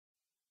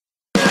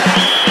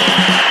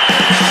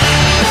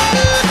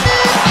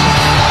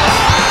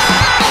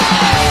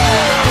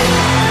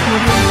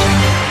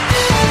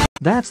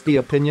That's the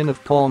opinion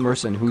of Paul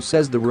Merson, who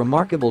says the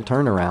remarkable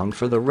turnaround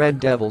for the Red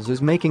Devils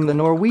is making the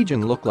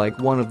Norwegian look like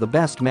one of the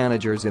best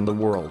managers in the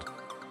world.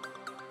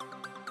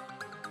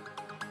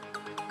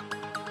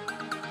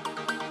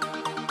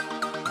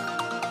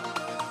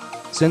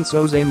 Since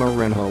Jose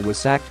Mourinho was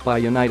sacked by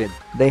United,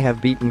 they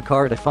have beaten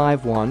Cardiff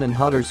 5-1 and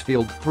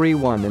Huddersfield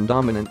 3-1 in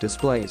dominant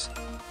displays.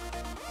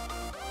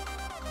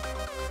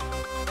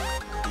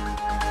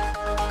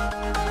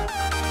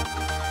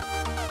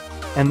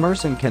 And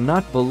Merson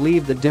cannot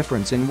believe the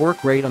difference in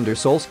work rate under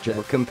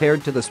Solskjaer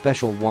compared to the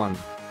special one.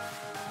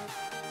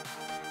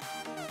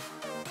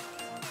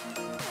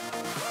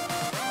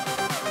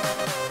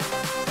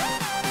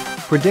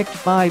 Predict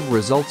 5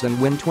 results and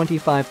win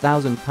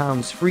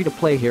 £25,000 free to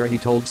play here, he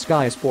told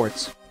Sky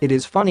Sports. It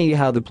is funny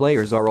how the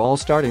players are all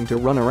starting to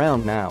run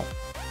around now.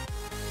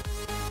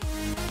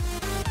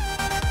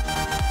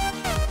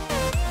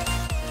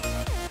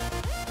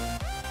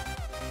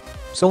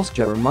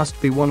 Solskjaer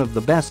must be one of the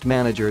best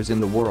managers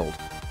in the world.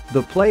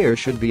 The players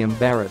should be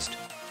embarrassed.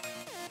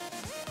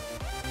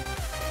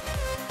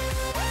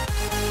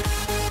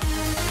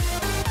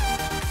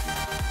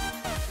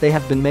 They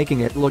have been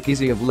making it look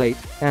easy of late,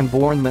 and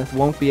Bournemouth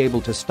won't be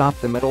able to stop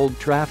them at Old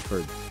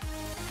Trafford.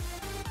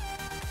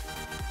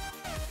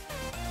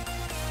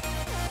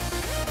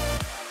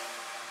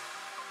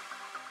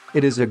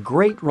 It is a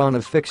great run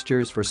of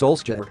fixtures for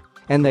Solskjaer,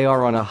 and they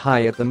are on a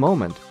high at the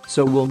moment,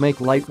 so we'll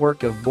make light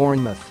work of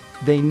Bournemouth.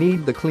 They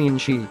need the clean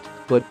sheet,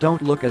 but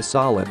don't look as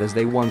solid as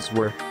they once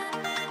were.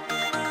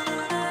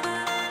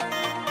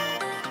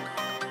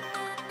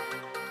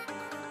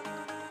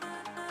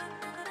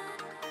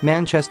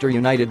 Manchester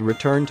United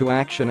return to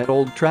action at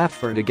Old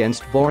Trafford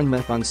against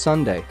Bournemouth on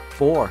Sunday,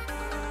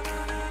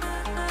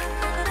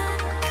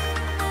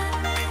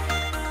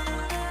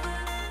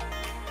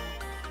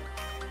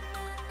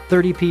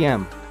 4:30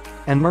 p.m.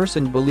 And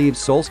Merson believes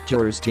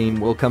Solskjaer's team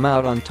will come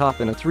out on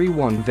top in a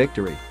 3-1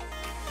 victory.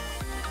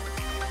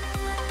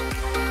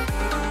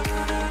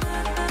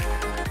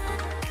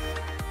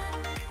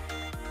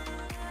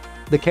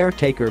 The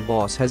caretaker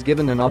boss has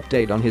given an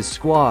update on his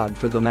squad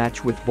for the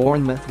match with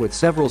Bournemouth, with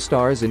several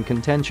stars in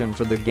contention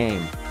for the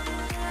game.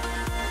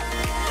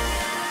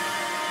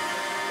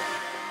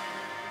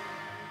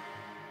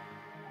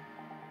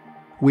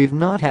 "We've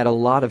not had a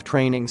lot of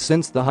training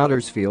since the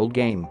Huddersfield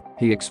game,"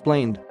 he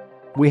explained.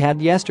 "We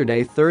had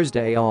yesterday,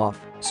 Thursday off,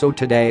 so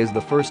today is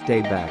the first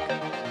day back."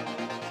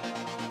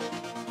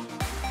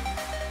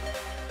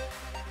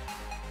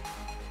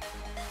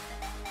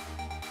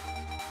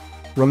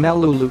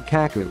 Romelu,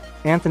 Lukaku,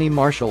 Anthony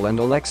Martial and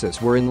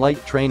Alexis were in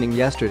light training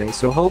yesterday,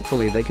 so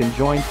hopefully they can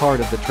join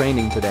part of the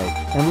training today,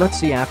 and let's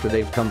see after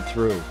they've come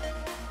through.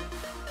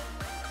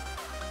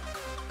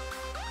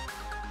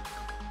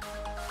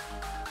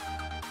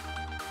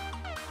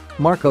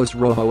 Marcos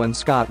Rojo and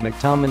Scott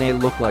McTominay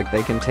look like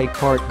they can take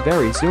part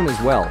very soon as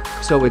well,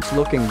 so it's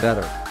looking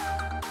better.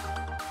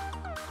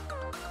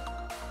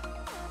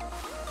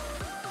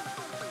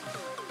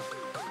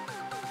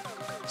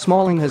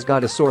 Smalling has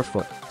got a sore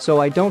foot, so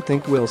I don't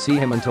think we'll see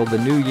him until the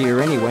new year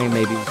anyway,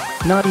 maybe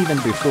not even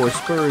before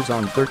Spurs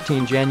on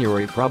 13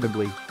 January,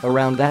 probably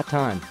around that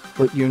time,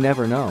 but you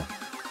never know.